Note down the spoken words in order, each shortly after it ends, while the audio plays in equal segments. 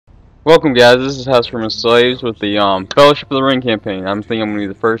Welcome guys, this is House from Slaves with the Fellowship of the Ring campaign. I'm thinking I'm going to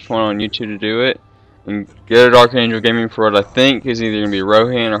be the first one on YouTube to do it. And go to Dark Angel Gaming for what I think is either going to be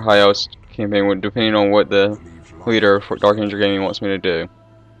Rohan or Hyos campaign, depending on what the leader for Dark Angel Gaming wants me to do.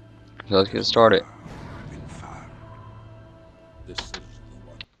 So let's get started.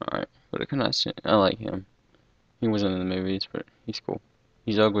 Alright, but I like him. He wasn't in the movies, but he's cool.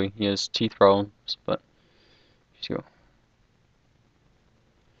 He's ugly, he has teeth problems, but he's cool.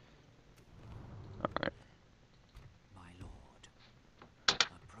 Alright. My lord.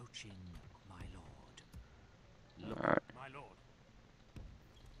 Approaching my lord. Alright. My lord.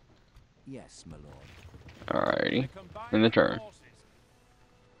 Yes, my lord. Alrighty. In the turn.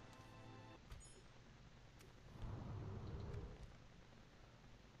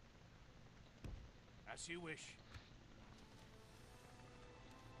 As you wish.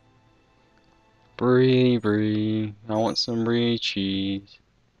 Brie. I want some brie cheese.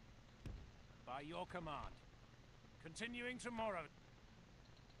 By your command. Continuing tomorrow.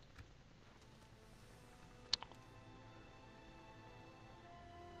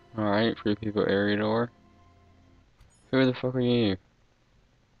 Alright, free people area door. Who the fuck are you?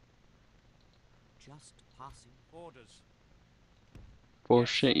 Just passing orders.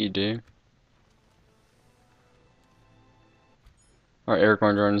 Bullshit you do. Alright,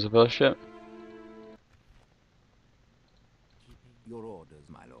 Aragorn joins the fellowship. Keeping your orders,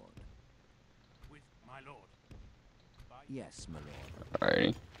 my lord. With my lord. Yes, my lord.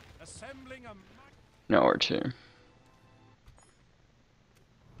 Alrighty. Assembling a Now where to?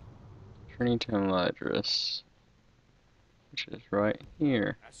 Turning to Ladris, which is right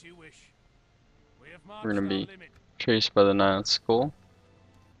here. As you wish. We have We're gonna be limit. chased by the Ninth Skull.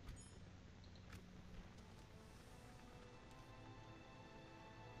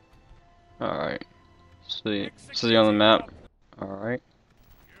 Alright. See on the map. Alright.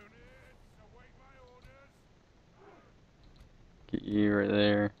 Get you right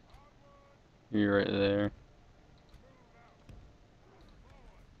there. You right there.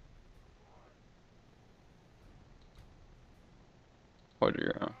 What are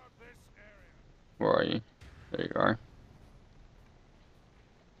you? Where are you? There you are.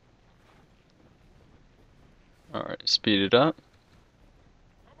 Alright, speed it up.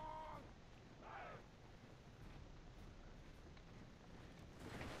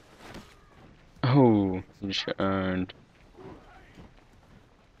 Oh, you just got owned.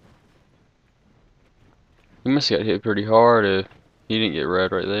 He must have got hit pretty hard if he didn't get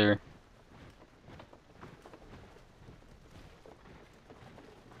red right there.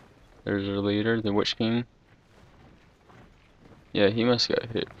 There's our leader, the Witch King. Yeah, he must have got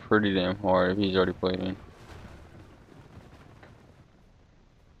hit pretty damn hard if he's already played in.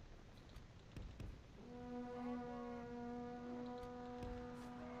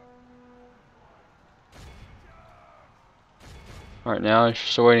 Alright, now it's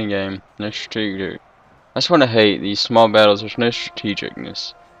just a waiting game. No strategic. That's what I hate, these small battles, there's no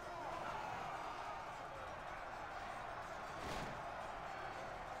strategicness.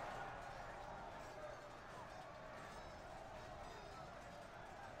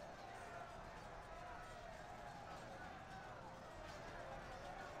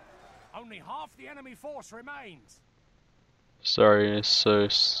 Only half the enemy force remains. Sorry, it's so...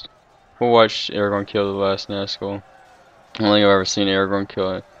 We'll watch Aragorn kill the last Nazgul. I don't think I've ever seen Aragorn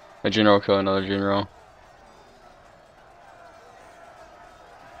kill a general kill another general.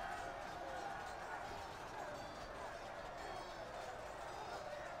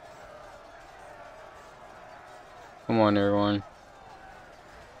 Come on, everyone.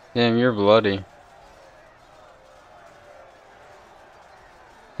 Damn, you're bloody.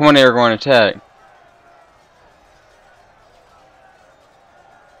 Come on, Aragorn, attack.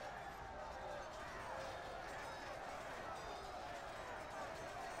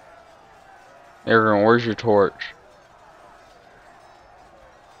 Aragorn, where's your torch?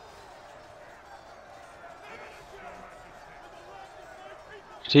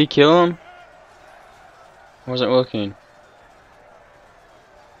 Did he kill him? I wasn't looking.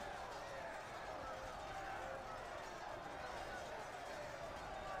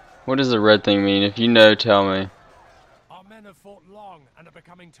 What does the red thing mean? If you know, tell me. Our men have fought long and are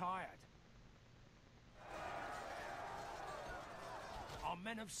becoming tired. Our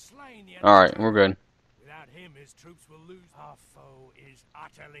men have slain the enemy. Alright, we're good. Without him, his troops will lose. Our foe is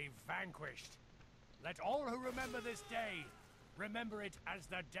utterly vanquished. Let all who remember this day remember it as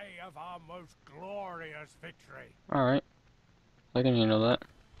the day of our most glorious victory. Alright. I can handle that.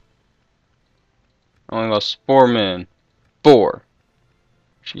 I only lost 4 men. 4.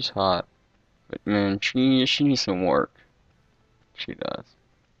 She's hot. But man, she needs some work. She does.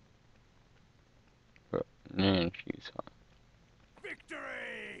 Man, she's hot.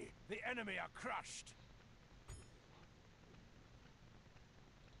 Victory! The enemy are crushed.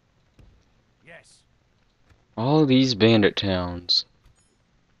 Yes. All these bandit towns.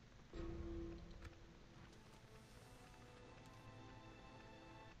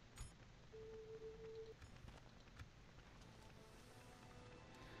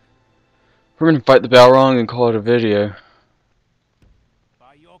 We're gonna fight the Balrog and call it a video.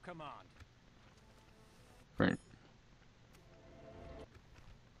 By your command. Right.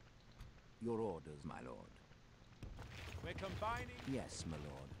 Your orders, my lord. We're combining. Yes, my lord.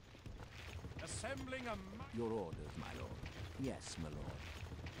 Assembling a Your orders, my lord. Yes, my lord.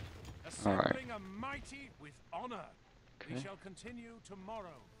 assembling a mighty with honor. We Okay. shall continue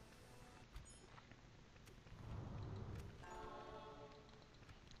tomorrow.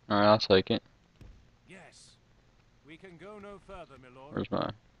 Alright, I'll take it. Yes. We can go no further, my lord. Where's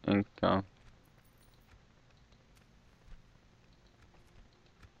my income?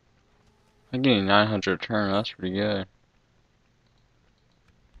 I'm getting 900 a turn, that's pretty good.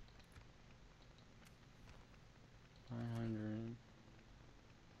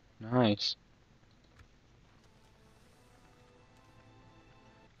 Nice.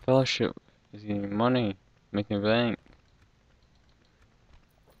 Fellowship is getting money, making bank.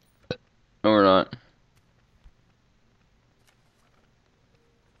 No, we're not.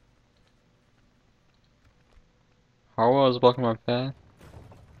 Harwell is blocking my path.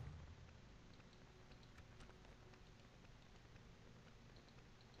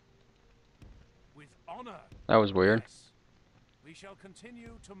 With honor. That was weird. Yes. We shall continue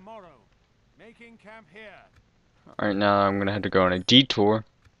tomorrow. Making camp here. Alright, now I'm gonna have to go on a detour.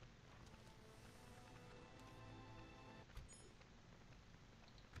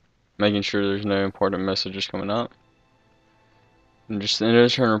 Making sure there's no important messages coming up. And just enter the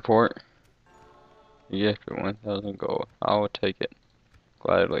turn report. You get 1,000 gold. I will take it.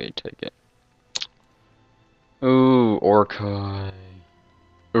 Gladly take it. Ooh, Orkai.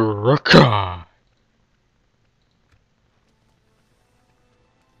 Uraka.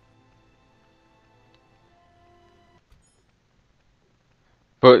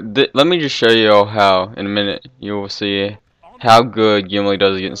 But let me just show you all how, in a minute, you will see how good Gimli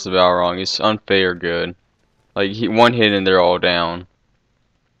does against the Balrog. It's unfair good. Like, one hit and they're all down.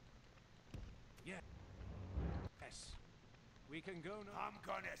 Yes. We can go no. I'm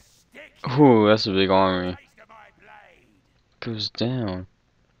gonna stick. Ooh, that's a big army. Taste of my blade. Goes down.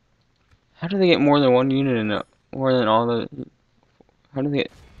 How do they get more than one unit in more than all the... How do they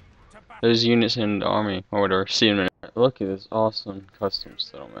get To battle. those units in the army? Or whatever. See in a minute. Look at this awesome custom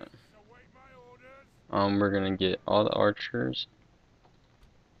settlement. Await my orders. We're gonna get all the archers.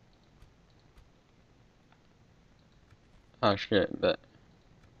 Oh shit, but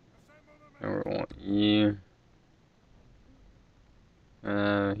and we want you.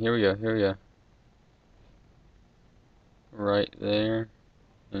 Here we go. Right there,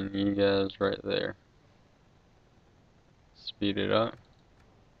 and you guys right there. Speed it up.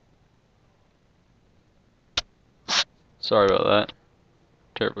 Sorry about that.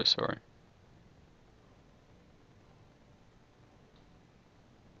 Terribly sorry.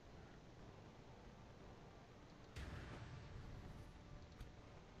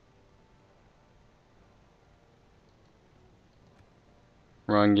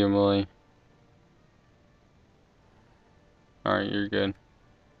 Run, Gimli. Alright, you're good.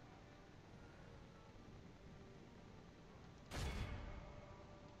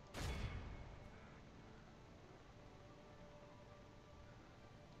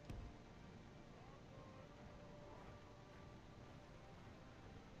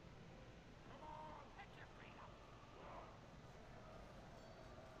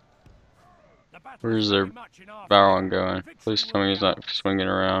 The battle Where's is their very much in our Balrog favor. going? Victory Please will tell me be he's not ours. swinging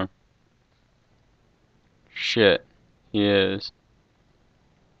around. Shit, he is.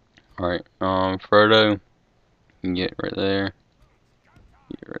 Alright, Frodo, you can get right there.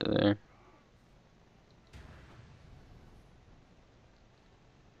 Get right there.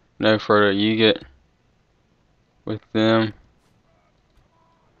 No, Frodo, you get with them.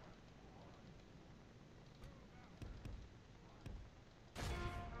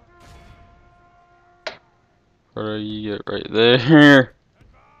 Frodo, you get right there.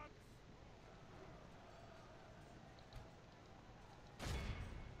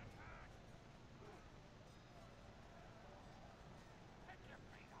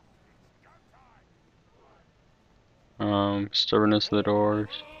 Stubbornness of the doors.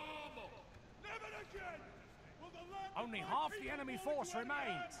 Only half the enemy force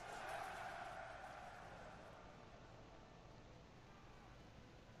remains.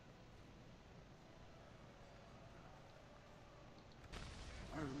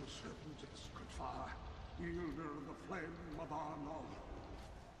 serpent is good fire, wielder of the flame of Arnold.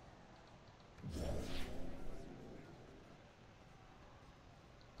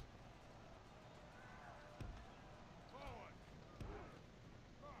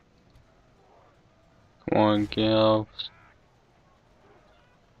 Come on, Gals.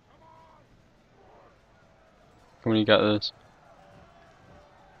 Come on, you got this.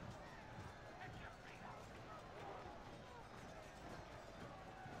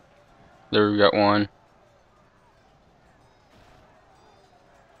 There, we got one.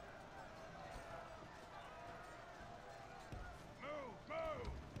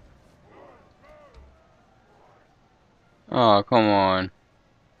 Oh, come on.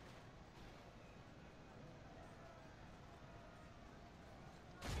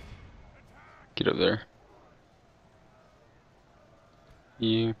 Get up there.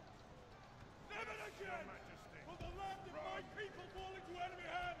 You.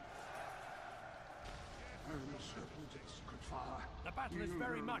 The battle is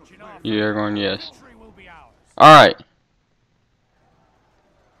very much in our You are going, yes. victory will be ours. Alright.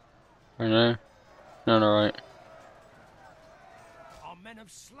 Right there? No, no, right. Our men have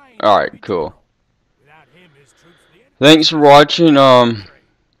slain Alright, the cool. general. Without him, his troops, the enemy Thanks for watching.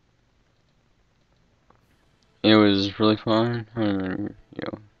 It was really fun. Alright.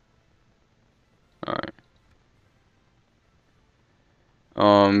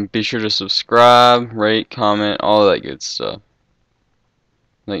 Be sure to subscribe, rate, comment, all that good stuff.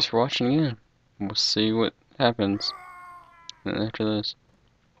 Thanks for watching again. We'll see what happens after this.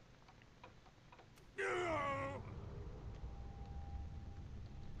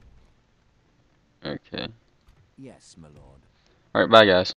 Okay. Yes, my lord. Alright, bye guys.